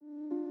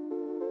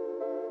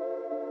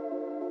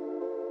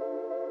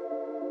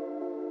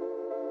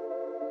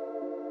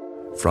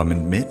From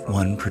Admit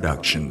One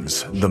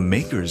Productions, the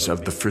makers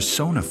of the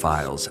Persona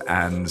Files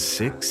and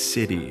Sick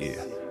City,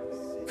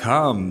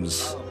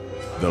 comes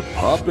the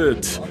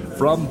puppet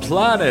from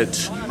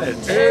Planet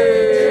H.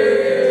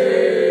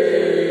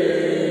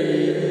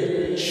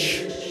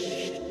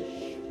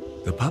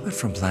 The Puppet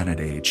from Planet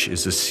H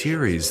is a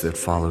series that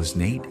follows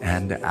Nate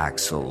and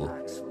Axel,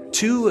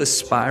 two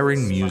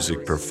aspiring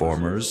music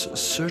performers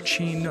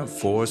searching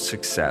for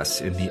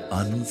success in the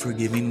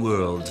unforgiving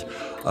world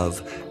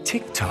of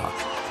TikTok,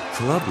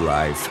 club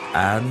life,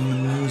 and the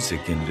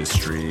music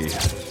industry.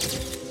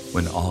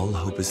 When all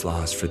hope is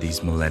lost for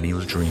these millennial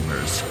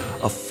dreamers,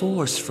 a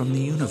force from the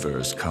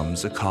universe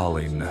comes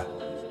a-calling.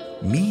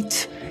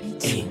 Meet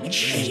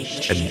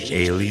H, an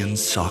alien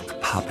sock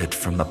puppet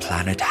from the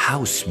planet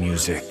House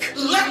Music.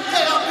 Let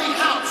there be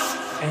house!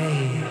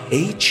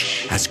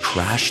 H has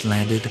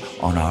crash-landed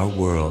on our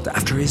world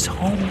after his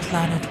home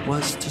planet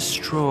was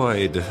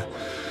destroyed.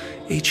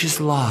 H is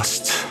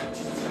lost.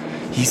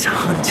 He's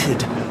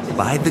hunted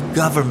by the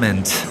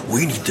government.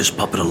 We need this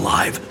puppet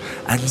alive.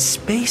 And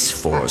Space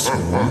Force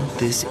want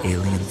this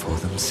alien for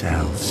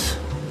themselves.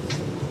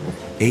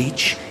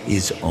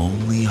 H's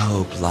only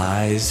hope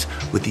lies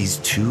with these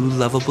two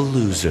lovable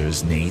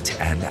losers, Nate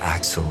and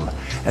Axel,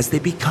 as they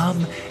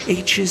become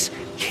H's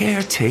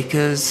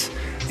caretakers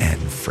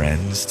and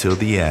friends till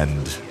the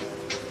end.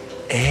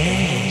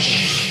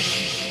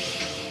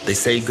 They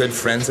say good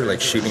friends are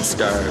like shooting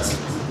stars.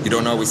 You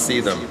don't always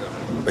see them,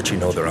 but you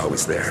know they're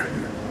always there.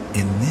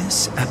 In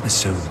this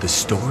episode, the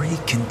story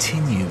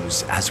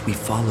continues as we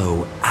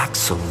follow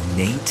Axel,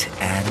 Nate,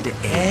 and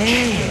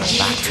H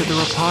back to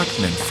their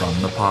apartment from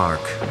the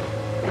park.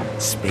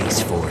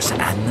 Space Force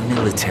and the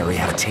military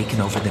have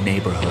taken over the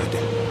neighborhood.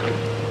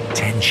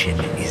 Tension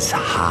is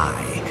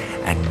high,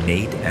 and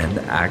Nate and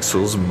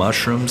Axel's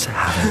mushrooms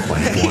haven't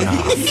quite worn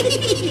off.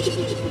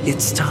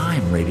 It's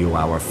time, Radio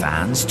Hour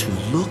fans, to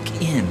look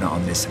in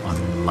on this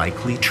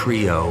unlikely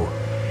trio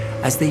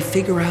as they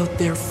figure out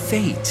their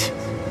fate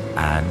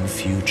and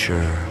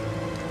future.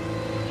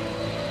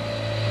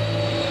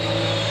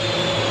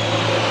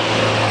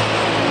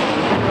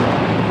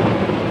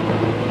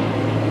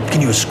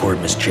 Can you escort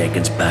Miss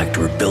Jenkins back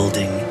to her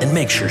building and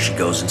make sure she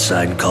goes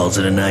inside and calls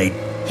it a night?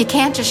 You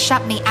can't just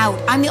shut me out.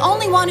 I'm the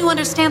only one who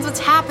understands what's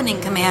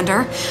happening,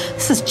 Commander.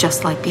 This is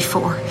just like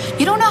before.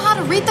 You don't know how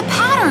to read the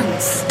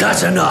patterns.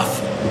 That's enough.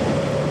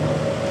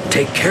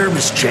 Take care,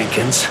 Miss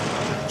Jenkins.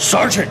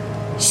 Sergeant!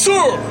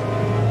 Sir!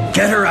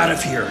 Get her out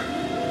of here.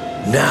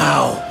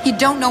 Now! You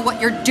don't know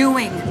what you're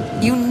doing.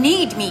 You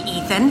need me,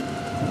 Ethan.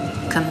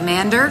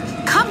 Commander,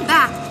 come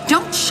back.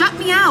 Don't shut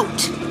me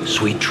out.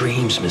 Sweet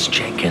dreams, Miss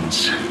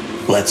Jenkins.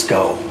 Let's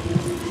go.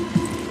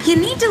 You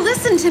need to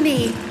listen to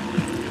me.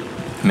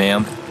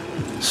 Ma'am,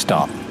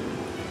 stop.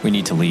 We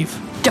need to leave.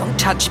 Don't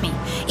touch me.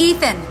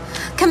 Ethan,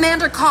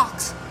 Commander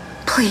Cox,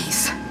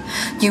 please.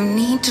 You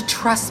need to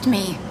trust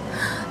me.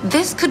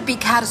 This could be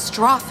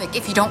catastrophic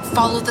if you don't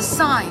follow the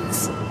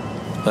signs.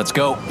 Let's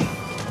go.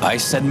 I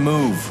said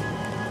move.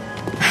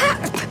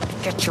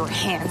 Get your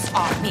hands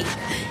off me.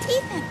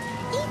 Ethan.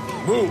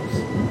 Move.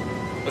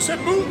 I said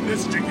move,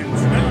 Miss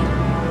Jenkins, now.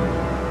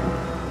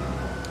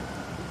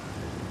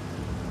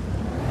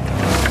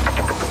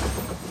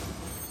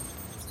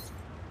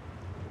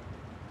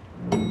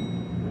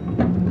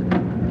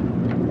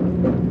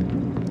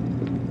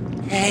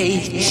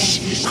 Hey!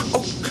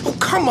 Oh,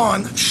 come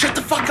on. Shut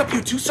the fuck up,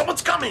 you two.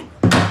 Someone's coming.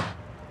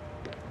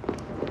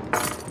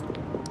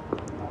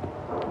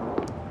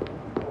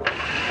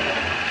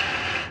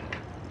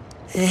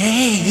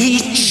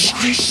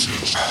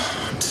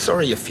 I'm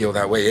sorry you feel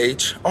that way,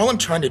 H. All I'm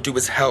trying to do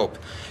is help.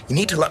 You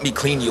need to let me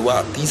clean you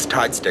up. These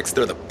Tide sticks,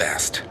 they're the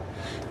best.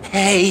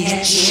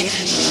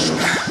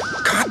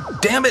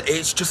 God damn it,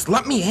 H. Just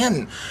let me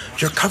in.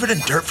 You're covered in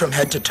dirt from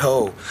head to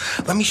toe.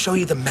 Let me show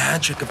you the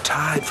magic of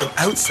Tide from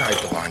outside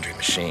the laundry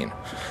machine.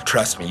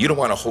 Trust me, you don't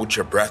want to hold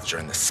your breath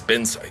during the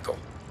spin cycle.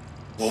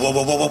 Whoa.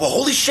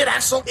 Holy shit,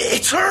 Axel.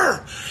 It's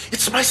her.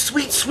 It's my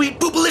sweet, sweet,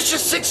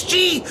 boobalicious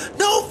 6G.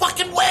 No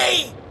fucking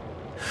way.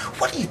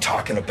 What are you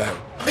talking about?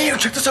 Man,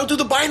 check this out through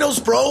the binos,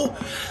 bro.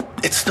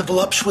 It's the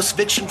voluptuous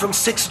fiction from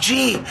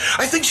 6G.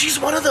 I think she's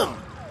one of them.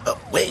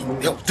 Wait,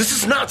 this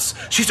is nuts.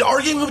 She's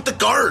arguing with the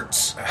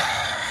guards.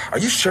 Are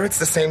you sure it's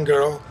the same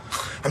girl?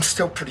 I'm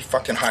still pretty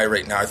fucking high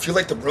right now. I feel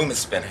like the room is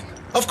spinning.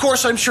 Of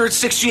course I'm sure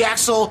it's 6G,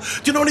 Axel.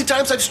 Do you know how many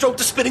times I've stroked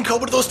the spinning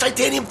cobra to those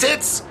titanium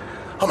tits?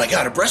 Oh my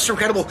god, her breasts are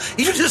incredible,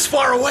 even this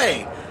far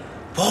away.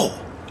 Whoa,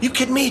 you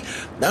kidding me?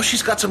 Now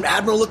she's got some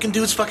admiral-looking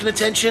dude's fucking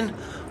attention?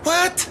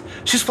 What?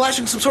 She's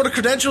flashing some sort of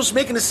credentials,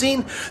 making a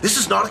scene? This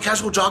is not a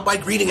casual jog-by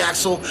greeting,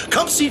 Axel.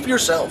 Come see for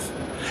yourself.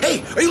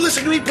 Hey, are you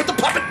listening to me? Put the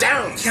puppet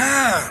down.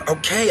 Yeah,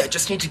 okay, I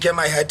just need to get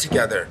my head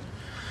together.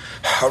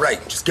 All right,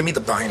 just give me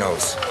the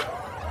binos.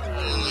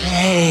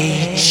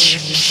 Hey!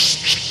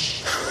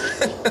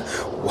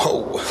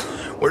 Whoa,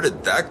 where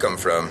did that come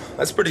from?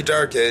 That's pretty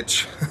dark,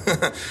 H.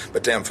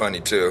 But damn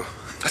funny, too.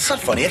 That's not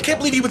funny. I can't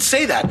believe you would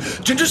say that.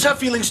 Gingers have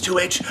feelings too,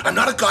 H. I'm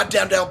not a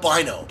goddamned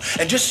albino.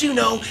 And just so you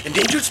know,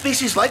 endangered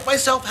species like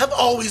myself have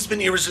always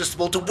been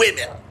irresistible to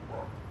women.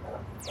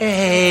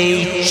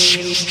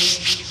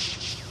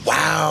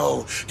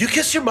 Wow. You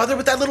kiss your mother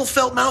with that little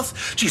felt mouth?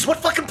 Jeez, what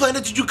fucking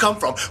planet did you come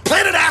from?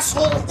 Planet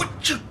asshole!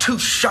 Would you two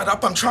shut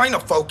up? I'm trying to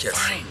focus.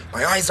 Fine.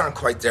 My eyes aren't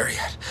quite there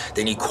yet.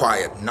 They need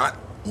quiet, not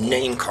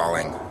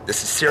name-calling.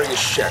 This is serious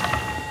shit.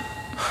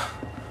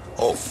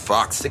 Oh,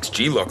 fuck.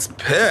 6G looks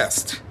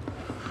pissed.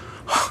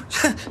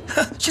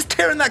 She's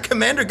tearing that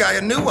commander guy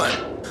a new one.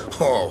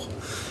 Oh,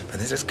 but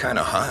this is kind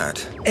of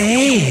hot.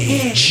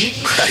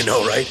 I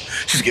know, right?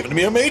 She's giving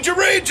me a major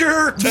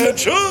rager.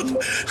 Attention!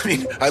 I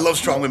mean, I love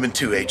strong women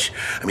too, H.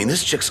 I mean,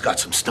 this chick's got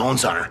some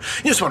stones on her.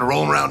 You just want to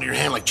roll them around in your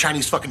hand like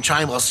Chinese fucking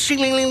chime bells. You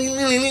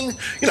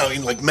know,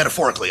 like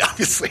metaphorically,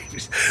 obviously.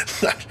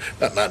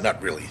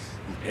 Not really.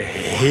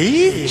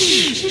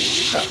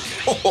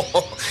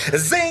 Oh,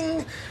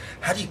 zing!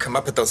 How do you come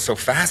up with those so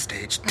fast,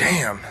 H?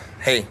 Damn.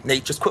 Hey,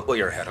 Nate, just quit while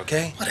you're ahead,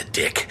 okay? What a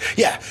dick.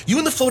 Yeah, you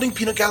and the floating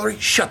peanut gallery,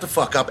 shut the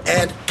fuck up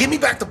and give me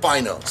back the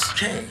binos.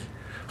 Okay.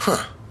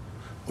 Huh.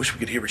 Wish we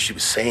could hear what she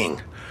was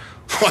saying.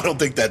 I don't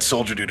think that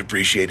soldier dude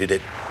appreciated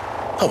it.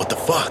 Oh, what the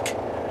fuck?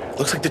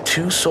 Looks like the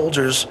two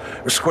soldiers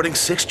are escorting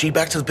 6G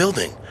back to the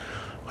building.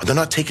 Oh, they're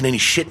not taking any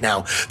shit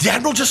now. The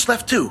Admiral just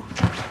left too.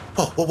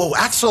 Whoa,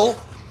 Axel.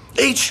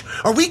 H,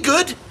 are we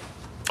good?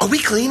 Are we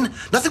clean?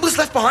 Nothing was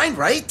left behind,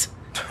 right?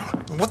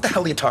 What the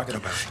hell are you talking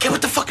about? Get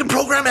with the fucking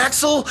program,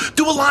 Axel.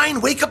 Do a line.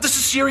 Wake up. This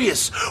is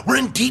serious. We're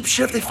in deep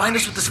shit if they find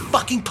us with this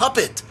fucking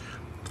puppet.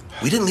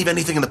 We didn't leave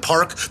anything in the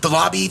park, the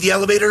lobby, the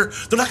elevator.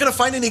 They're not going to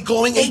find any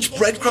glowing H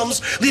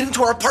breadcrumbs leading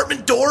to our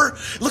apartment door.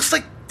 It looks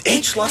like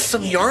H lost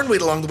some yarn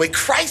weight along the way.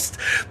 Christ,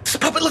 this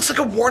puppet looks like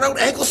a worn-out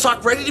ankle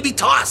sock ready to be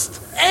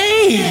tossed.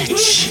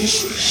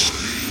 H!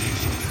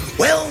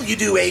 Well, you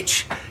do,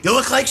 H. You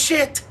look like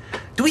shit.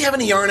 Do we have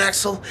any yarn,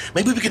 Axel?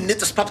 Maybe we can knit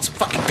this puppet some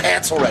fucking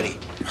pants already.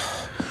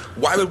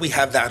 Why would we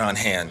have that on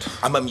hand?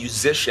 I'm a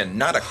musician,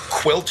 not a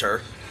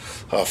quilter.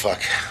 Oh, fuck.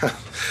 I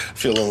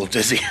feel a little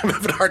dizzy. I'm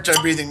having a hard time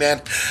breathing,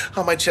 man.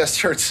 Oh, my chest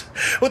hurts.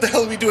 What the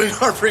hell are we doing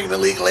harboring an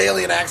illegal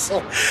alien,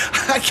 Axel?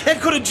 I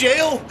can't go to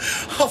jail.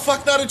 Oh,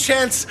 fuck, not a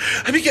chance.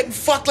 I'd be getting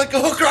fucked like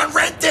a hooker on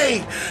rent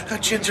day.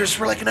 Gingers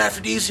were like an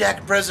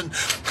aphrodisiac in prison.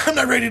 I'm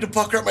not ready to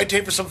pucker up my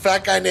tape for some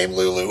fat guy named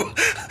Lulu.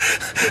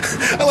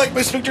 I like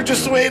my sphincter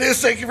just the way it is.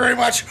 Thank you very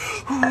much.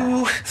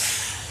 Ooh.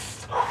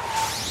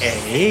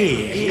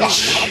 Hey.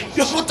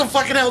 Oh, what the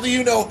fucking hell do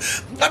you know?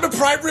 I'm a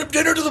prime rib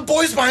dinner to the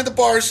boys behind the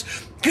bars.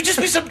 Could just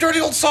be some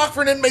dirty old sock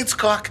for an inmate's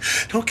cock.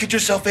 Don't kid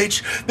yourself,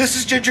 H. This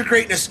is ginger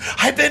greatness.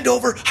 I bend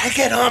over, I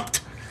get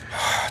humped.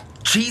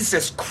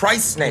 Jesus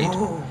Christ, Nate.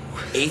 Ooh.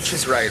 H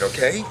is right,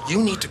 okay?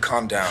 You need to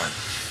calm down.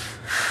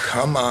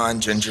 Come on,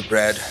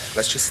 gingerbread.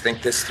 Let's just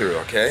think this through,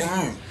 okay?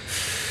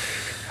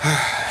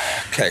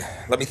 Okay,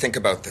 let me think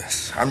about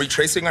this. I'm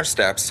retracing our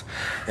steps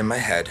in my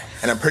head,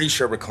 and I'm pretty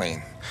sure we're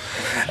clean.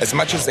 As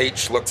much as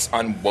H looks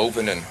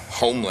unwoven and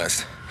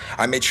homeless,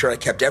 I made sure I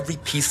kept every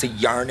piece of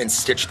yarn and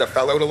stitch that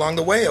fell out along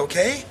the way,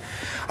 okay?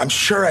 I'm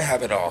sure I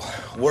have it all.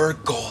 We're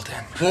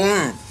golden.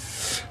 You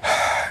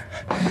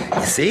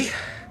see?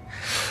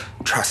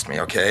 Trust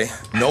me, okay?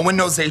 No one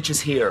knows H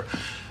is here.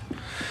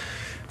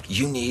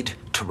 You need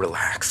to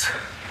relax.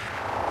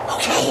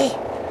 Okay,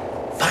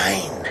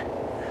 fine.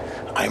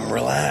 I'm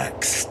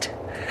relaxed.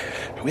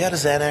 Are we out of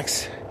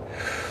Xanax?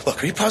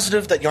 Look, are you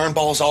positive that yarn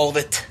ball is all of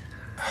it?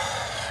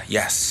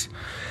 Yes.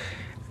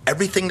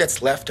 Everything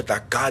that's left of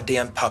that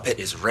goddamn puppet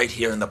is right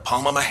here in the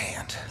palm of my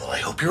hand. Well, I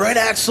hope you're right,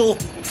 Axel.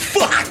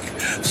 Fuck!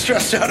 I'm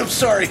stressed out, I'm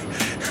sorry.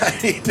 I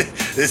mean,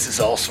 this is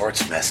all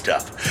sorts messed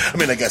up. I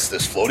mean, I guess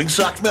this floating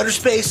sock from outer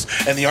space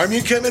and the army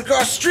encampment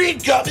across the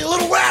street got me a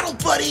little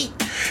rattled, buddy.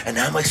 And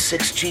now my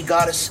 6G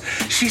goddess,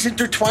 she's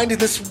intertwined in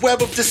this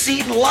web of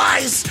deceit and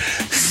lies.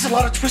 This is a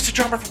lot of twisted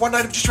drama for one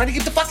night of just trying to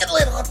get the fucking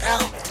lid on,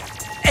 pal.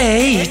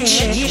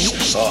 H.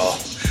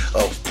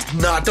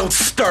 Nah, don't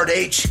start,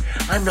 H.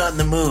 I'm not in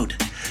the mood.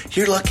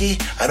 You're lucky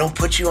I don't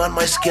put you on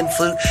my skin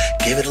flute,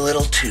 give it a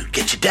little toot,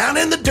 get you down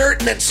in the dirt,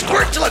 and then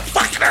squirt till it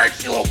fucking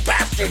hurts, you little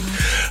bastard.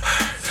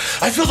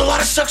 I filled a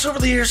lot of sucks over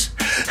the years,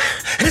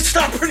 and it's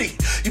not pretty.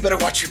 You better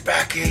watch your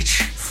back,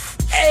 H.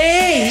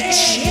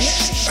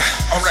 H.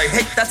 All right,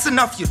 hey, that's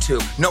enough, you two.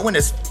 No one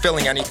is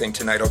filling anything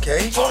tonight,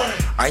 okay? Fine.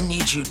 I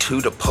need you two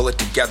to pull it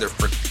together,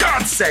 for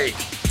God's sake.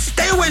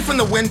 Stay away from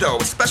the window,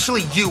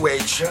 especially you,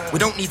 H. We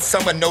don't need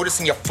someone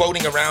noticing you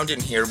floating around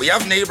in here. We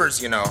have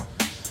neighbors, you know.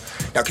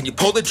 Now, can you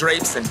pull the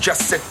drapes and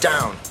just sit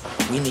down?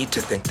 We need to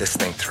think this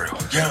thing through.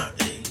 Yeah,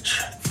 H.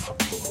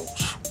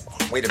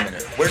 Wait a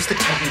minute. Where's the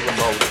TV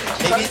remote?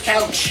 Maybe a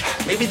couch.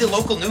 Maybe the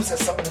local news has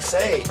something to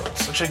say.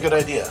 Such a good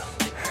idea.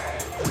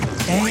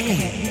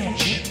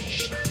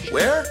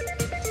 Where?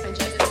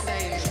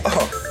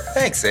 Oh,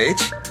 thanks,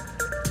 H.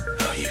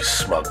 Oh, you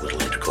smug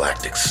little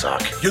intergalactic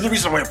sock. You're the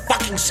reason I'm wearing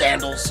fucking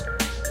sandals.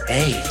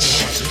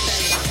 H.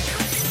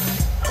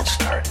 Don't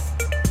start.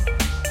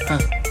 Huh.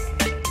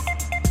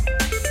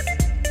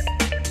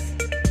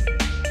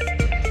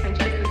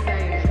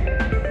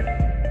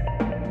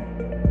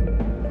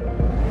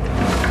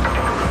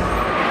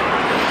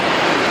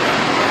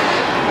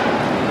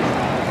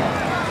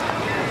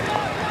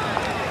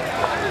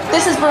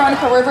 This is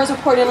Veronica Rivers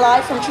reporting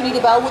live from Trinity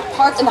Bellwood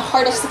Park in the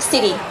heart of Six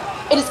City.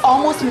 It is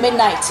almost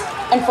midnight,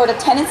 and for the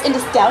tenants in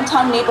this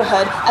downtown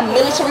neighborhood, a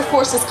military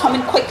force has come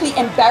in quickly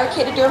and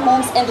barricaded their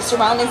homes and the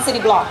surrounding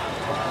city block.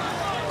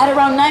 At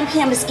around 9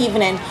 p.m. this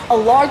evening, a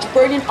large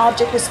burning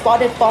object was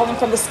spotted falling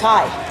from the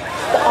sky.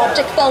 The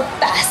object fell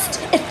fast,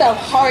 it fell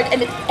hard,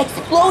 and it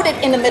exploded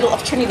in the middle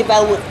of Trinity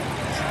Bellwood.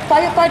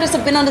 Firefighters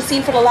have been on the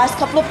scene for the last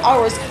couple of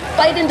hours,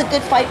 fighting the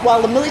good fight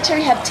while the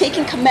military have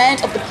taken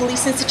command of the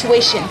policing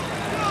situation.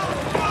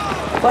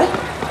 What?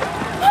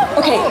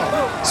 Okay,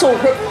 so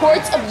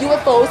reports of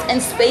UFOs and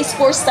Space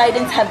Force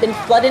sightings have been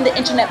flooding the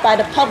internet by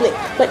the public,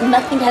 but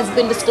nothing has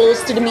been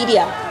disclosed to the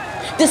media.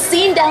 The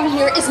scene down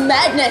here is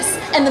madness,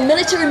 and the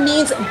military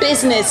means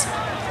business.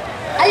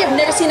 I have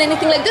never seen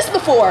anything like this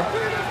before.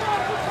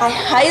 I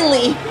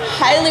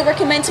highly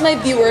recommend to my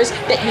viewers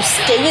that you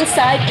stay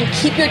inside and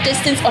keep your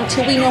distance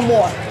until we know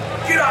more.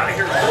 Get out of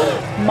here!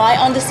 My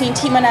On The Scene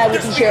team and I will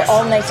be here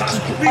all night to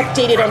keep you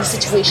updated on the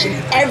situation,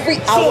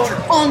 every hour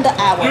on the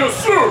hour. Yes,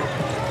 sir!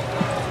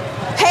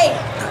 Hey!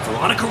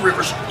 Veronica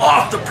Rivers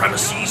off the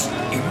premises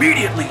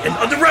immediately,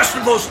 and the rest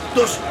of those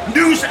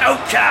news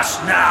outcasts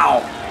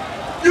now!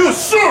 Yes,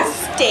 sir!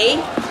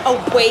 Stay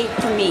away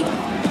from me.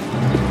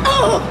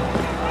 Oh!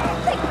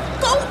 Let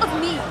go of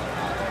me!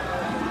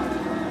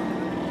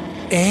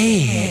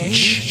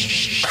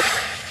 H.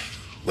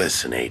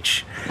 Listen,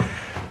 H.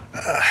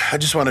 I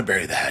just want to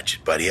bury the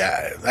hatchet, buddy.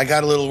 I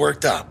got a little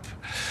worked up.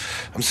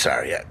 I'm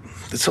sorry.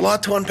 It's a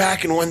lot to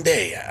unpack in one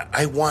day.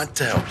 I want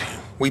to help you.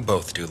 We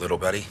both do, little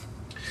buddy.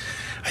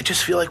 I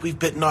just feel like we've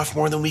bitten off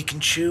more than we can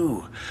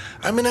chew.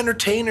 I'm an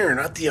entertainer,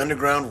 not the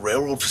Underground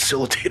Railroad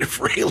facilitator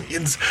for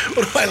aliens.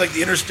 What am I, like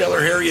the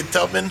interstellar Harriet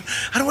Tubman?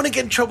 I don't want to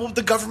get in trouble with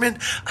the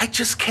government. I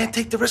just can't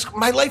take the risk.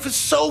 My life is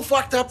so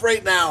fucked up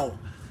right now.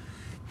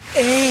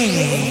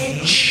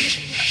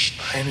 H.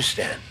 I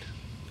understand.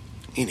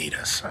 You need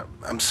us.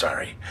 I'm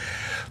sorry.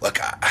 Look,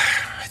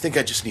 I think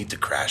I just need to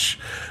crash.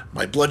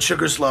 My blood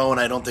sugar's low,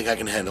 and I don't think I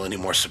can handle any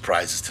more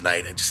surprises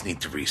tonight. I just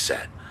need to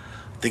reset.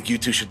 I think you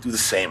two should do the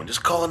same and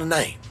just call it a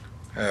night.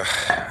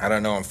 I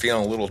don't know. I'm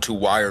feeling a little too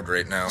wired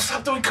right now.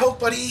 Stop doing coke,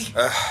 buddy.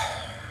 I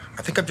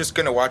think I'm just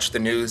going to watch the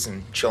news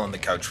and chill on the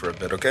couch for a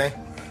bit, okay?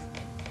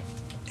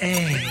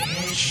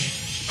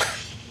 H.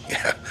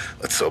 Yeah,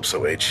 let's hope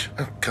so, H.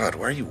 Oh, God,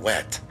 why are you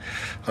wet?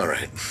 All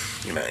right,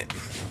 good night.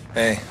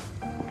 Hey,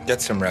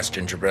 get some rest,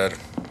 Gingerbread.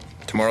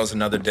 Tomorrow's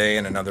another day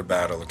and another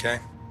battle, okay?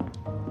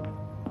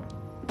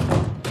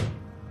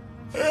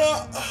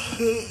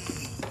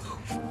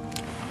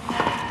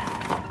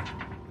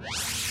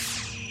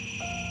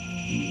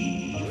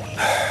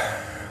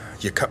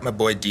 You cut my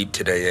boy deep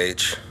today,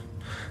 H.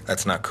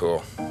 That's not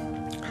cool.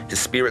 His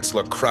spirits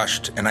look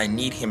crushed, and I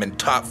need him in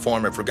top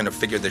form if we're gonna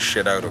figure this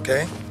shit out,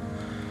 okay?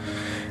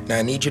 Now,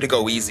 I need you to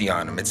go easy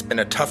on him. It's been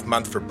a tough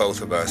month for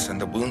both of us,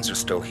 and the wounds are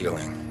still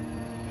healing.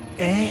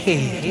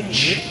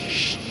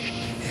 H.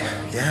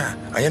 Yeah,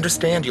 I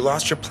understand you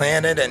lost your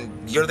planet,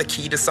 and you're the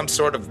key to some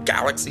sort of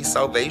galaxy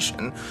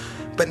salvation,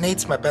 but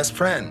Nate's my best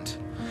friend,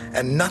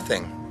 and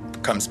nothing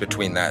comes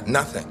between that,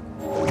 nothing.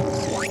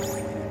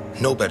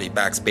 Nobody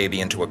backs baby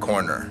into a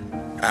corner.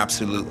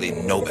 Absolutely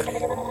nobody.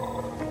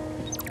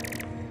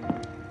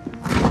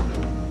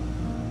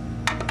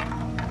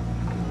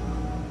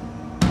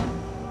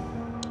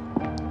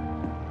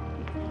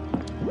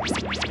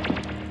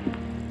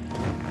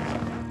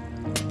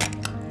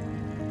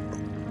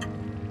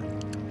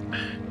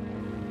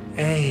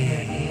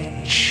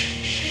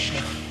 H.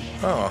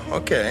 Oh,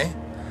 okay.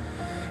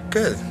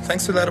 Good.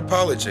 Thanks for that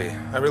apology.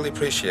 I really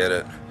appreciate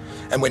it.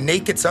 And when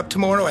Nate gets up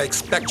tomorrow, I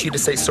expect you to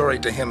say sorry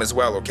to him as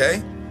well,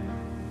 okay?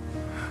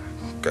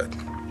 Good.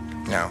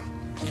 Now,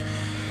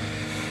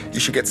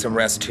 you should get some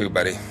rest too,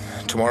 buddy.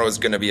 Tomorrow is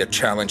going to be a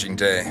challenging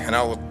day, and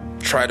I'll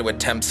try to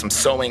attempt some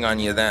sewing on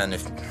you then.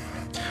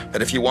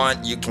 But if you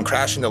want, you can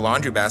crash in the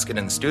laundry basket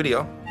in the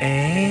studio.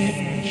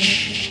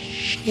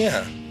 H.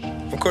 Yeah.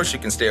 Of course you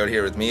can stay out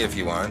here with me if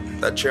you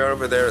want. That chair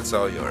over there, it's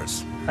all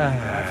yours.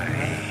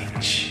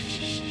 H.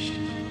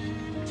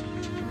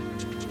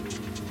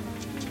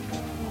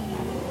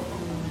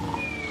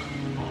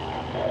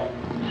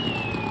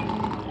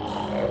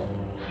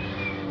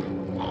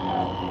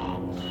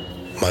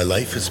 My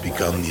life has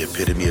become the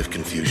epitome of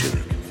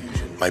confusion.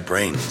 My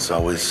brain is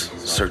always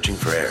searching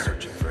for air.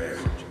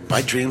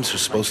 My dreams are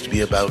supposed to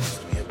be about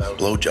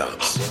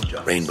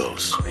blowjobs,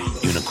 rainbows,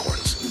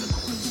 unicorns.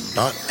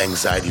 Not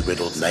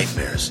anxiety-riddled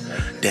nightmares,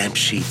 damp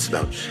sheets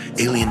about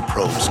alien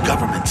probes,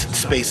 governments, and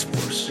Space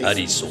Force.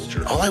 Howdy,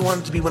 soldier. All I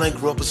wanted to be when I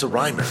grew up was a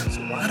rhymer,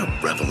 not a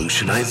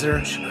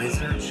revolutionizer.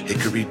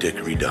 Hickory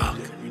dickory dock.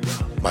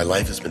 My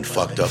life has been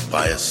fucked up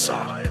by a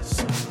saw.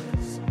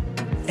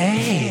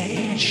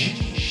 H.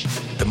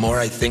 The more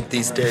I think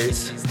these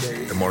days,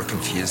 the more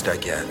confused I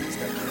get.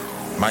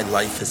 My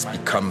life has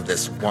become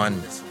this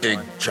one big,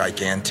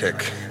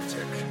 gigantic,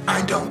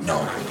 I don't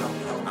know.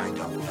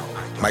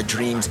 My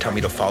dreams tell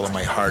me to follow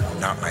my heart,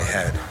 not my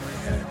head.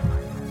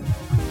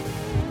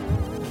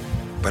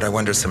 But I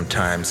wonder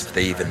sometimes if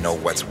they even know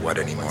what's what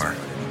anymore.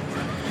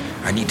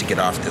 I need to get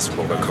off this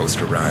roller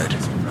coaster ride.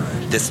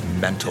 This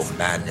mental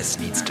madness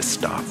needs to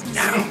stop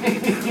now.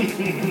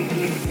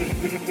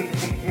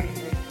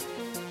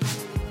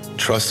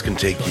 Trust can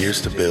take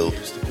years to build,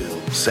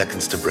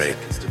 seconds to break,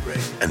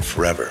 and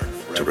forever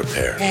to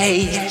repair.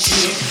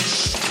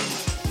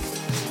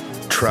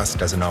 Trust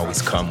doesn't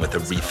always come with a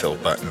refill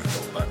button.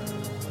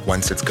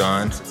 Once it's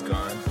gone,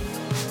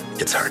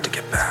 it's hard to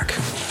get back.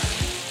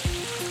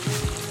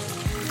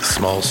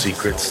 Small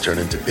secrets turn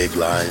into big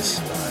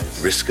lies.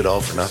 Risk it all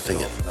for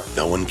nothing, and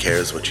no one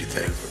cares what you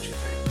think.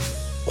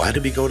 Why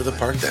did we go to the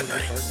park that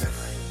night?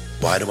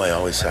 Why do I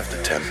always have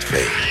to tempt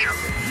fate?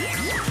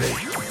 Fate.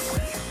 Fate.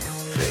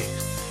 Fate.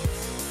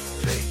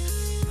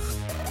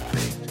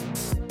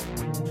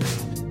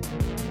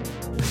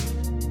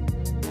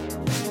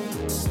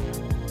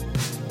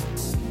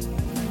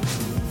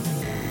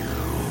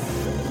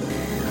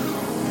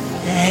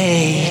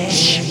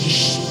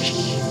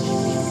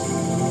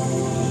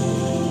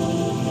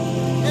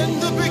 In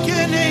the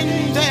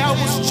beginning there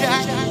was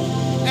Jack,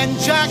 and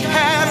Jack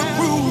had a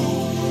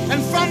groove,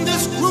 and from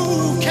this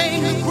groove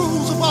came the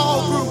grooves of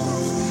all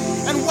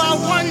grooves. And while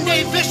one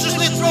day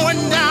viciously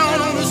throwing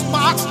down on his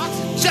box,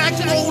 Jack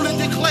boldly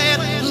declared,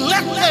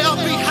 "Let there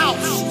be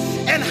house,"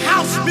 and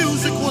house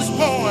music was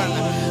born.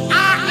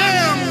 I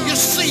am, you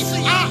see,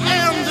 I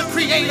am the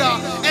creator,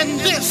 and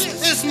this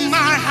is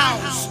my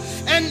house.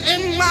 And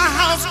in my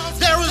house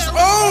there is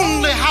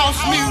only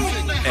house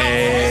music.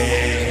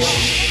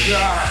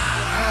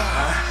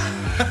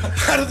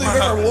 I don't think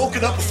I've ever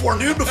woken up before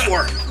noon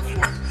before.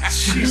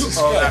 Jesus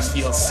that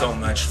feels so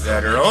much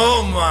better.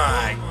 Oh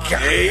my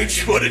God.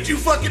 H, what did you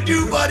fucking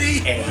do,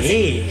 buddy?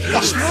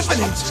 What's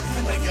happening?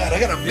 Oh my God, I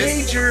got a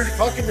major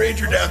fucking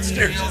ranger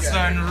downstairs. It's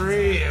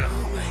unreal.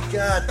 Oh my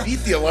God,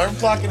 beat the alarm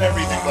clock and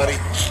everything, buddy.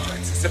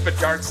 It's as if a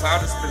dark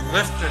cloud has been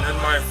lifted and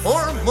my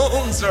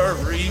hormones are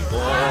reborn.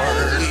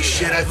 Holy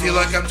shit, I feel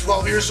like I'm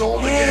 12 years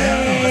old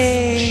again.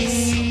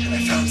 And I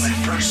found my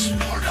first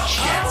portal.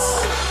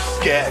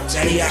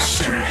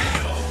 Yes.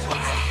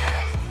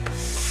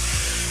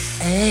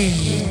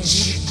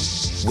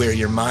 Where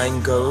your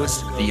mind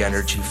goes, the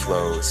energy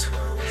flows.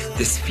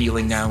 This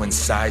feeling now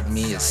inside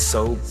me is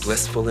so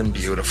blissful and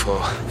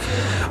beautiful.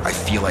 I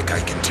feel like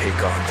I can take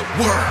on the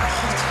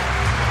world.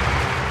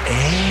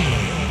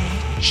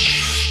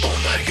 Oh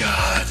my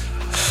God.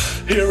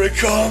 Here it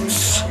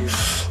comes.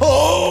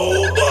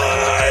 Oh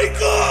my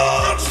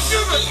God.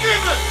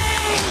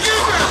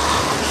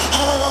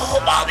 Oh,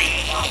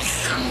 Bobby.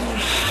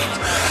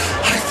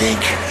 I think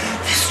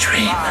this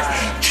dream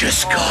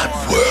just got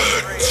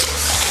wet.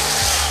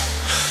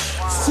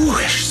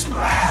 Whoosh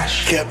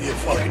splash. Get me a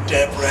fucking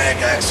damn rag,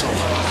 Axel.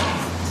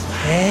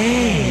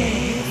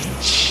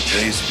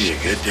 Today's be a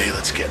good day.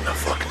 Let's get in the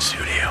fucking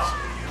studio.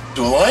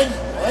 Do a line?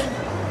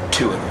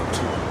 Two of them.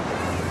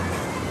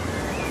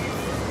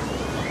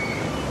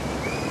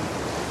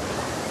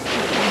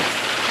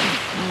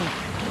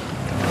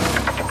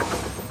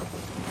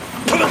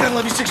 Oh my God,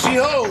 love you 60.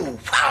 Oh,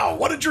 wow,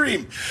 what a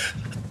dream.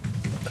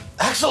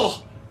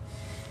 Axel.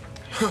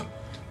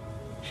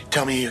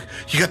 Tell me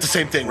you got the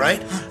same thing,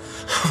 right?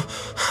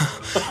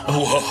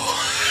 Whoa.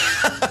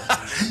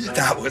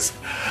 That was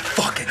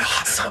fucking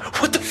awesome.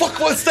 What the fuck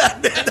was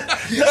that, man?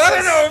 I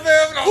don't know,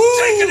 man, but I'll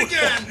take it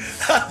again.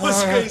 That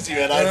was crazy,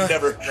 man. I've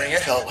never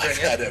felt like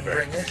that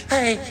ever.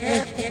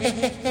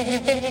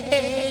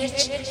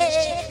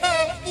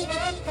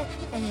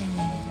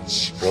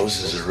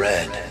 Roses are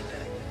red.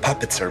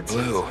 Puppets are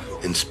blue.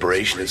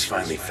 Inspiration has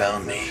finally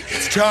found me.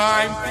 It's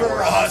time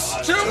for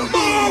us to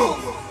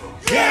move!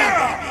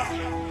 Yeah!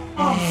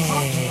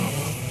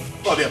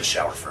 I'll be on the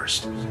shower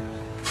first.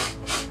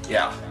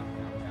 Yeah.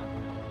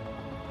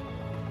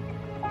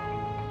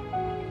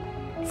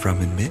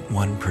 From Admit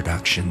One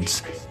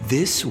Productions,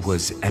 this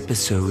was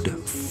episode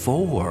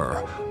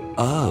 4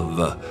 of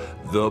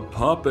The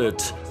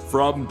Puppet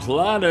from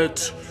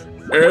Planet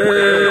H.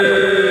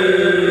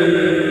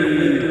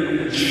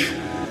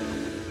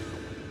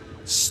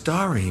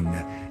 Starring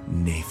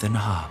Nathan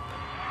Hopp,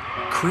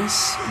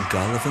 Chris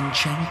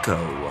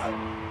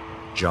Golovinchenko,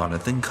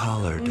 Jonathan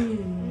Collard,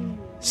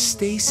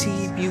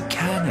 Stacy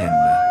Buchanan,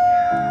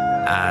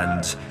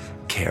 and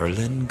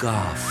Carolyn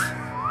Goff.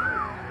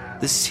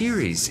 The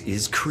series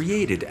is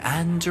created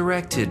and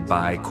directed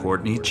by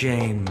Courtney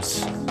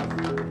James.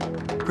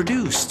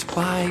 Produced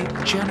by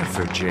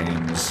Jennifer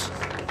James.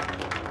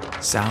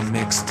 Sound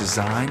mix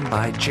designed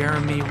by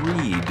Jeremy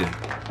Reed.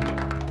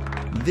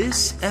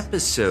 This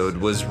episode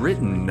was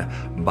written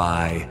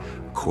by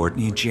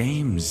Courtney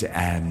James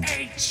and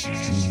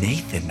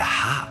Nathan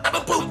Hopp. I'm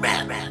a boot man.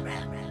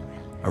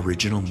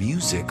 Original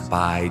music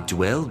by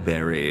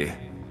Dwellberry,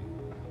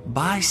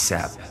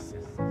 Bicep,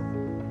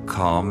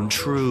 Calm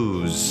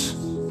Trues,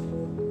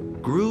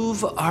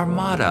 Groove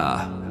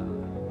Armada,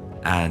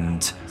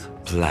 and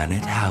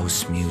Planet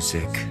House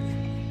Music.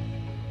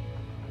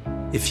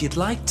 If you'd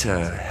like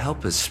to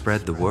help us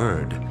spread the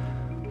word,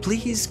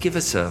 please give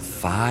us a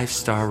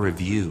 5-star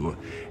review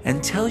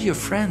and tell your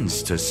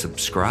friends to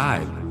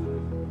subscribe.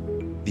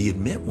 The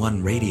Admit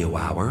One Radio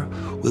Hour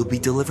will be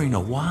delivering a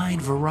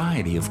wide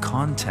variety of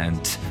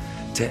content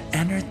to to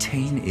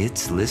entertain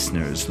its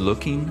listeners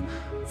looking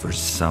for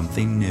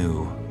something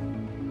new.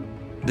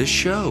 The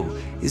show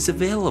is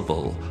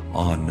available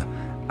on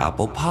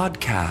Apple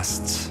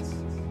Podcasts,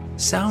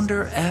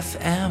 Sounder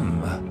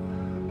FM,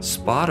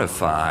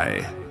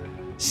 Spotify,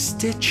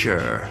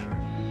 Stitcher,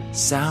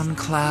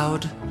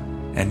 SoundCloud,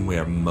 and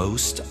where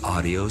most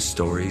audio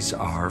stories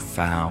are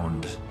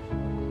found.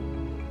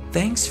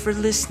 Thanks for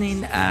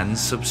listening and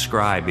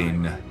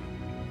subscribing.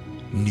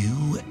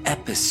 New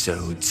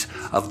episodes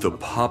of The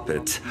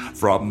Puppet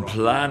from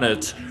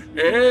Planet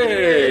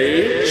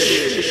H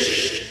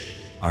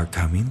are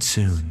coming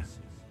soon.